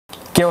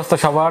কি অবস্থা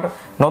সবার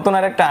নতুন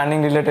আরেকটা আর্নিং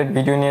রিলেটেড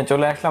ভিডিও নিয়ে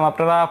চলে আসলাম।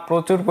 আপনারা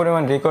প্রচুর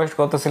পরিমাণ রিকোয়েস্ট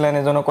করতেছিলেন,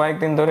 এজন্য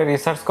কয়েকদিন ধরে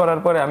রিসার্চ করার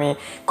পরে আমি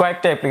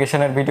কয়েকটা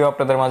অ্যাপ্লিকেশনের ভিডিও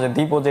আপনাদের মাঝে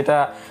দিব যেটা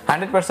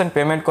 100%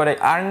 পেমেন্ট করে।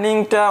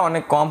 আর্নিংটা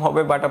অনেক কম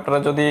হবে, বাট আপনারা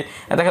যদি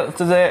দেখা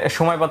যাচ্ছে যে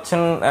সময়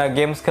পাচ্ছেন,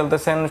 গেমস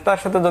খেলতেছেন, তার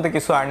সাথে যদি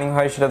কিছু আর্নিং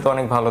হয় সেটা তো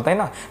অনেক ভালো, তাই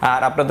না?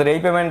 আর আপনাদের এই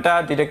পেমেন্টটা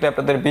ডিরেক্টলি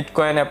আপনাদের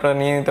বিটকয়েনে আপনারা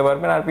নিয়ে নিতে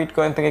পারবেন। আর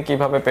বিটকয়েন থেকে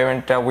কিভাবে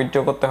পেমেন্টটা উইথড্র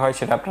করতে হয়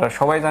সেটা আপনারা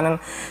সবাই জানেন।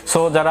 সো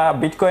যারা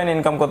বিটকয়েন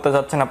ইনকাম করতে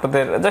যাচ্ছেন,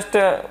 আপনাদের জাস্ট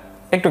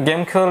একটু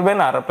গেম খেলবেন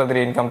আর আপনাদের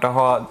ইনকামটা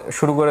হওয়া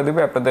শুরু করে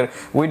দিবে। আপনাদের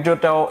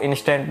উইথড্রটাও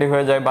ইনস্ট্যান্টলি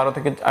হয়ে যায়, 12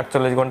 থেকে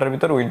 48 ঘন্টার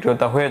ভিতর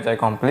উইথড্রটা হয়ে যায়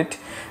কমপ্লিট।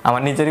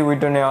 আমার নিজেরই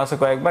উইথড্র নেওয়া আছে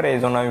কয়েকবার, এই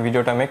জন্য আমি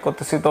ভিডিওটা মেক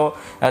করতেছি। তো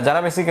যারা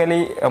বেসিক্যালি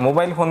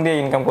মোবাইল ফোন দিয়ে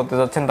ইনকাম করতে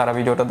যাচ্ছেন তারা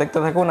ভিডিওটা দেখতে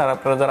থাকুন। আর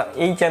আপনারা যারা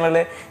এই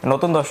চ্যানেলে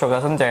নতুন দর্শক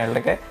আছেন,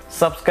 চ্যানেলটাকে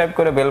সাবস্ক্রাইব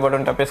করে বেল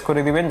বাটনটা প্রেস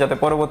করে দিবেন, যাতে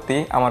পরবর্তী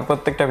আমার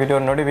প্রত্যেকটা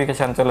ভিডিওর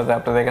নোটিফিকেশান চলে যায়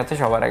আপনাদের কাছে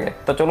সবার আগে।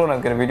 তো চলুন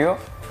আজকের ভিডিও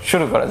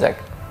শুরু করা যাক।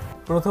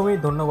 প্রথমেই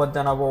ধন্যবাদ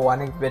জানাবো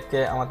ওয়ানিক্সবেটকে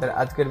আমাদের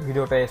আজকের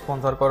ভিডিওটা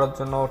স্পন্সর করার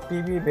জন্য।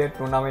 টিভি বেট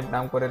টুর্নামেন্ট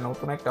নাম করে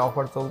নতুন একটা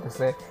অফার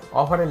চলতেছে।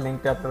 অফারের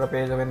লিঙ্কটা আপনারা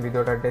পেয়ে যাবেন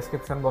ভিডিওটার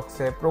ডেসক্রিপশন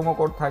বক্সে। প্রোমো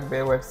কোড থাকবে,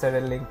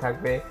 ওয়েবসাইটের লিঙ্ক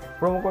থাকবে।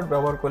 প্রোমো কোড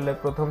ব্যবহার করলে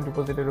প্রথম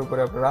ডিপোজিটের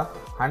উপরে আপনারা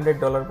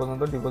 $100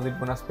 পর্যন্ত ডিপোজিট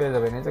বোনাস পেয়ে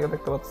যাবেন। এই জায়গায়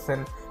দেখতে পাচ্ছেন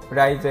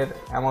প্রাইজের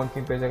অ্যামাউন্ট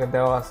কিন্তু এই জায়গায়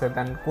দেওয়া আছে।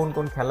 দেন কোন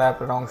কোন খেলায়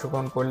আপনারা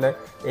অংশগ্রহণ করলে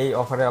এই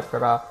অফারে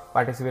আপনারা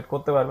পার্টিসিপেট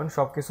করতে পারবেন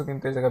সব কিছু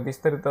কিন্তু এই জায়গায়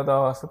বিস্তারিত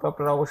দেওয়া আছে। তো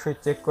আপনারা অবশ্যই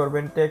চেক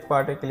করবেন। টেক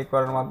পার্টে ক্লিক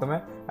করার মাধ্যমে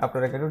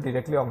আপনারা কিন্তু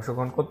ডিরেক্টলি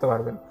অংশগ্রহণ করতে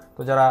পারবেন।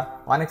 তো যারা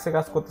অনেকসে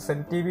কাজ করতেছেন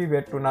টিভি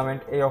বেট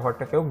টুর্নামেন্ট, এই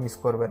অফারটাকেও মিস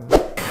করবেন।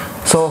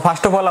 সো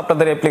ফার্স্ট অফ অল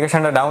আপনাদের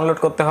অ্যাপ্লিকেশনটা ডাউনলোড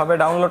করতে হবে।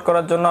 ডাউনলোড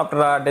করার জন্য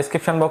আপনারা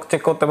ডেসক্রিপশন বক্স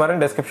চেক করতে পারেন।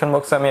 ডেসক্রিপশন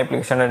বক্সে আমি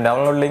অ্যাপ্লিকেশনের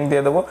ডাউনলোড লিঙ্ক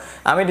দিয়ে দেবো।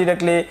 আমি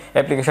ডিরেক্টলি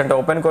অ্যাপ্লিকেশনটা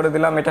ওপেন করে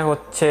দিলাম। এটা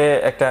হচ্ছে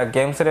একটা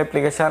গেমসের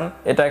অ্যাপ্লিকেশন।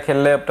 এটা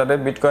খেললে আপনাদের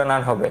বিটকয়েন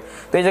আর্ন হবে।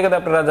 তো এই জায়গাতে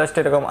আপনারা জাস্ট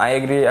এরকম আই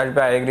এগ্রি আসবে,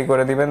 আই এগ্রি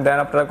করে দিবেন। দেন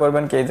আপনারা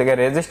করবেন কি, এই জায়গায়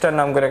রেজিস্টার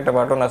নাম করে একটা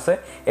বাটন আছে,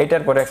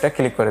 এইটার পরে একটা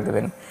ক্লিক করে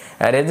দিবেন।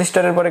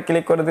 রেজিস্টারের পরে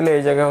ক্লিক করে দিলে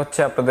এই জায়গায় হচ্ছে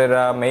আপনাদের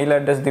মেইল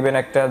অ্যাড্রেস দিবেন,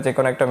 একটা যে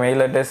কোনো একটা মেইল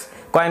অ্যাড্রেস।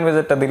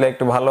 কয়েনবেজেরটা দিলে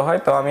একটু ভালো হয়।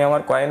 তো আমি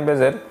আমার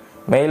কয়েনবেজের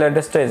মেইল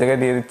অ্যাড্রেসটা এই জায়গায়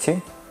দিয়ে দিচ্ছি।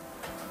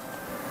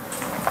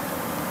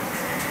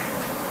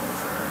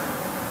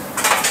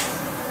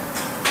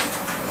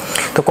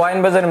 তো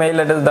কয়েনবেজের মেইল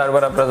অ্যাড্রেস দেওয়ার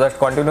পর আপনারা জাস্ট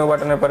কন্টিনিউ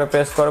বাটনের পরে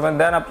প্রেস করবেন।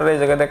 দেন আপনারা এই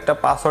জায়গাতে একটা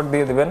পাসওয়ার্ড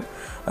দিয়ে দিবেন।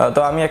 তো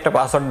আমি একটা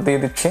পাসওয়ার্ড দিয়ে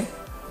দিচ্ছি।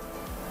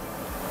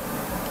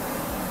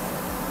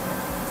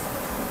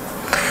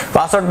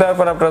 পাসওয়ার্ড দেওয়ার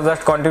পর আপনারা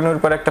জাস্ট কন্টিনিউর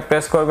পর একটা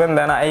প্রেস করবেন।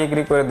 দেন আই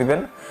এগ্রি করে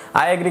দিবেন।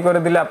 আই এগ্রি করে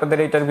দিলে আপনাদের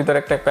এইটার ভিতরে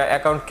একটা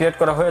অ্যাকাউন্ট ক্রিয়েট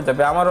করা হয়ে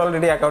যাবে। আমার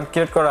অলরেডি অ্যাকাউন্ট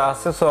ক্রিয়েট করা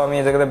আছে। সো আমি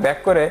এই জায়গাতে ব্যাক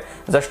করে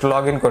জাস্ট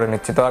লগ ইন করে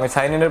নিচ্ছি। তো আমি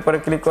সাইন ইনের পরে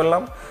ক্লিক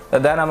করলাম।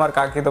 দেন আমার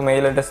কাঙ্ক্ষিত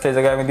মেইল অ্যাড্রেসটা এই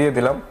জায়গায় আমি দিয়ে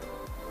দিলাম।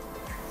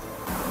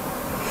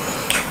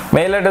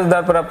 মেইল অ্যাড্রেস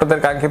দেওয়ার পর আপনাদের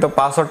কাঙ্ক্ষিত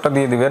পাসওয়ার্ডটা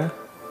দিয়ে দিবেন।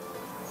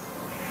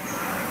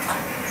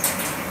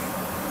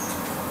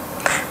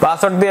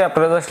 পাসওয়ার্ড দিয়ে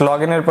আপনারা জাস্ট লগ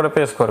ইনের পরে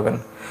প্রেস করবেন।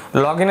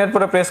 লগ ইনের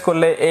পরে প্রেস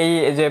করলে এই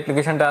যে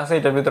অ্যাপ্লিকেশনটা আছে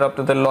এটার ভিতরে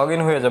আপনাদের লগ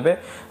ইন হয়ে যাবে।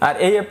 আর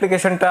এই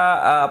অ্যাপ্লিকেশনটা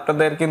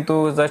আপনাদের কিন্তু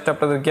জাস্ট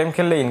আপনাদের গেম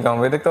খেললে ইনকাম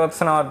হবে। দেখতে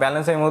পাচ্ছেন আমার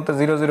ব্যালেন্স এই মুহূর্তে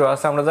 0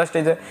 আছে। আমরা জাস্ট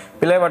এই যে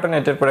প্লে বাটন,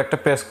 এটার পরে একটা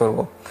প্রেস করব।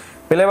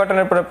 প্লে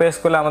বাটনের পরে প্রেস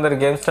করলে আমাদের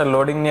গেমসটা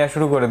লোডিং নেওয়া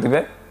শুরু করে দিবে।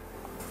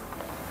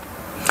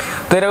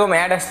 তো এরকম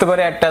অ্যাড আসতে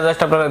পারে, অ্যাডটা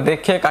জাস্ট আপনারা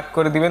দেখে কাট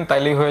করে দিবেন,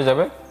 তাইলেই হয়ে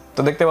যাবে। তো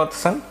দেখতে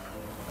পাচ্ছেন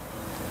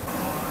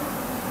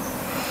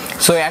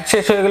সো অ্যাড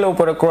শেষ হয়ে গেলে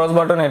উপরে ক্রস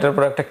বাটন, এটার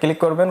পর একটা ক্লিক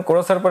করবেন।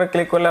 ক্রসের পরে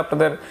ক্লিক করলে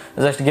আপনাদের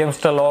জাস্ট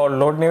গেমসটা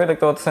লোড নেবে।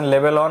 দেখতে পাচ্ছেন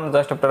লেভেল অন,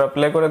 জাস্ট আপনারা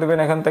প্লে করে দিবেন।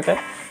 এখান থেকে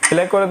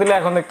প্লে করে দিলে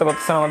এখন দেখতে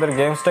পাচ্ছেন আমাদের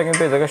গেমসটা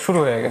কিন্তু এই জায়গায় শুরু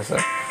হয়ে গেছে।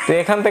 তো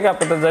এখান থেকে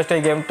আপনাদের জাস্ট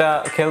এই গেমটা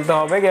খেলতে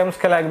হবে। গেমস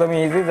খেলা একদমই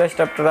ইজি। জাস্ট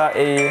আপনারা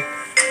এই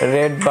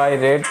রেড বাই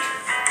রেড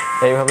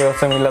এইভাবে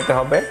হচ্ছে মিলাতে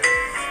হবে।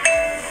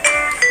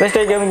 জাস্ট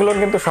এই গেমগুলো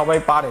কিন্তু সবাই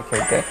পারে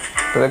খেলতে।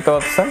 তো দেখতে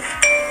পাচ্ছেন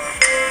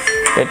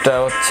এটা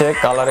হচ্ছে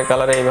কালারে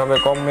কালারে এইভাবে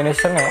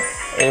কম্বিনেশনে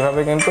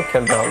এইভাবে কিন্তু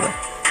খেলতে হবে।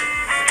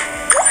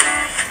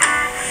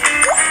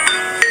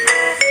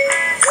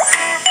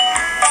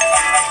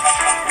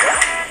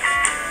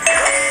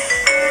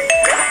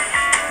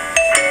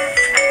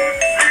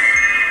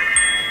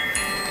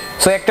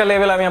 সো একটা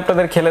লেভেল আমি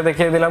আপনাদের খেলে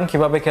দেখিয়ে দিলাম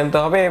কিভাবে খেলতে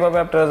হবে। এইভাবে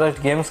আপনারা জাস্ট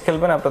গেমস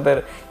খেলবেন, আপনাদের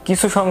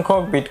কিছু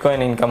সংখ্যক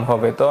বিটকয়েন ইনকাম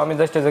হবে। তো আমি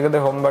জাস্ট এই জায়গাতে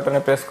হোম বাটনে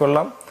প্রেস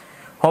করলাম।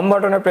 হোম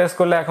বাটনে প্রেস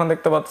করলে এখন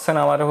দেখতে পাচ্ছেন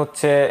আমার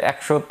হচ্ছে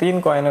 103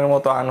 কয়েনের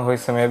মতো আর্ন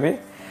হয়েছে মেবি।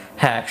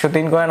 হ্যাঁ,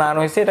 103 কয়েন আর্ন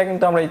হয়েছে। এটা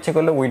কিন্তু আমরা ইচ্ছে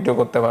করলে উইথড্র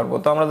করতে পারবো।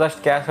 তো আমরা জাস্ট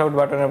ক্যাশ আউট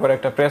বাটনের পরে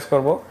একটা প্রেস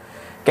করব।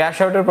 ক্যাশ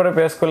আউটের পরে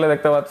প্রেস করলে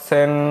দেখতে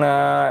পাচ্ছেন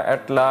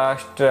at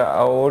last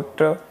out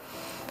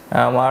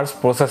Mars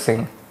processing.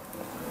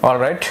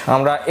 Alright,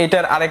 আমরা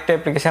এটার আরেকটা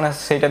অ্যাপ্লিকেশন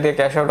আছে, সেটা দিয়ে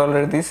ক্যাশ আউট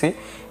অলরেডি দিয়েছি,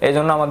 এই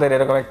জন্য আমাদের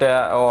এরকম একটা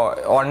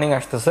ওয়ার্নিং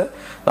আসতেছে।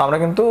 তো আমরা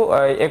কিন্তু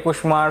 21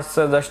 মার্চ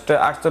জাস্ট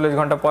 48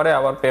 ঘন্টা পরে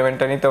আবার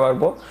পেমেন্টটা নিতে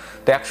পারবো।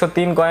 তো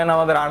 103 কয়েন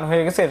আমাদের আর্ন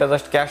হয়ে গেছে। এটা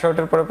জাস্ট ক্যাশ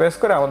আউটের পরে প্রেস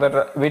করে আমাদের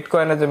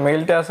বিটকয়েনের যে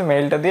মেইলটা আছে,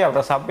 মেইলটা দিয়ে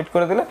আমরা সাবমিট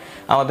করে দিলে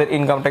আমাদের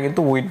ইনকামটা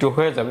কিন্তু উইথড্র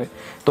হয়ে যাবে।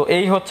 তো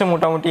এই হচ্ছে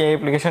মোটামুটি এই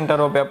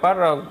অ্যাপ্লিকেশনটারও ব্যাপার।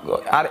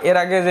 আর এর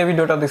আগে যে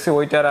ভিডিওটা দেখছি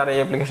ওইটার আর এই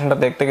অ্যাপ্লিকেশনটা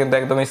দেখতে কিন্তু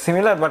একদমই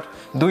সিমিলার, বাট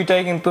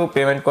দুইটাই কিন্তু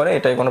পেমেন্ট করে,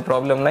 এটাই কোনো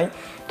প্রবলেম নাই।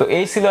 তো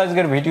এই ছিল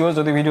আজকের ভিডিও।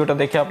 যদি ভিডিওটা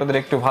দেখে আপনাদের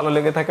একটু ভালো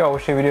লেগে থাকে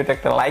অবশ্যই ভিডিওটা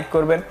একটা লাইক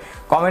করবেন,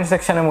 কমেন্ট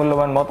সেকশনে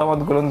মূল্যবান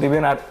মতামতগুলো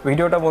দিবেন আর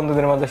ভিডিওটা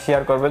বন্ধুদের মধ্যে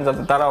শেয়ার করবেন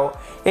যাতে তারাও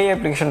এই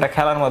অ্যাপ্লিকেশনটা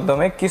খেলার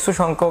মাধ্যমে কিছু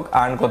সংখ্যক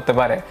আর্ন করতে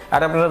পারে।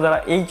 আর আপনারা যারা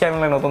এই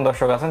চ্যানেলে নতুন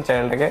দর্শক আছেন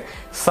চ্যানেলটাকে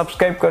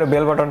সাবস্ক্রাইব করে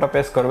বেল বাটনটা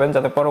প্রেস করবেন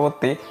যাতে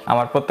পরবর্তী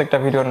আমার প্রত্যেকটা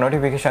ভিডিওর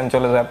নোটিফিকেশন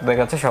চলে যায় আপনাদের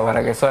কাছে সবার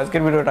আগে। সো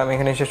আজকের ভিডিওটা আমি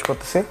এখানে শেষ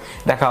করতেছি।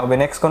 দেখা হবে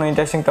নেক্সট কোনো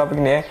ইন্টারেস্টিং টপিক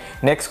নিয়ে,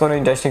 নেক্সট কোনো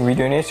ইন্টারেস্টিং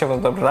ভিডিও নিয়ে। সে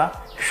পর্যন্ত আপনারা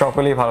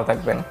সকলেই ভালো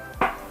থাকবেন।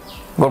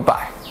 Good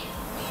bye.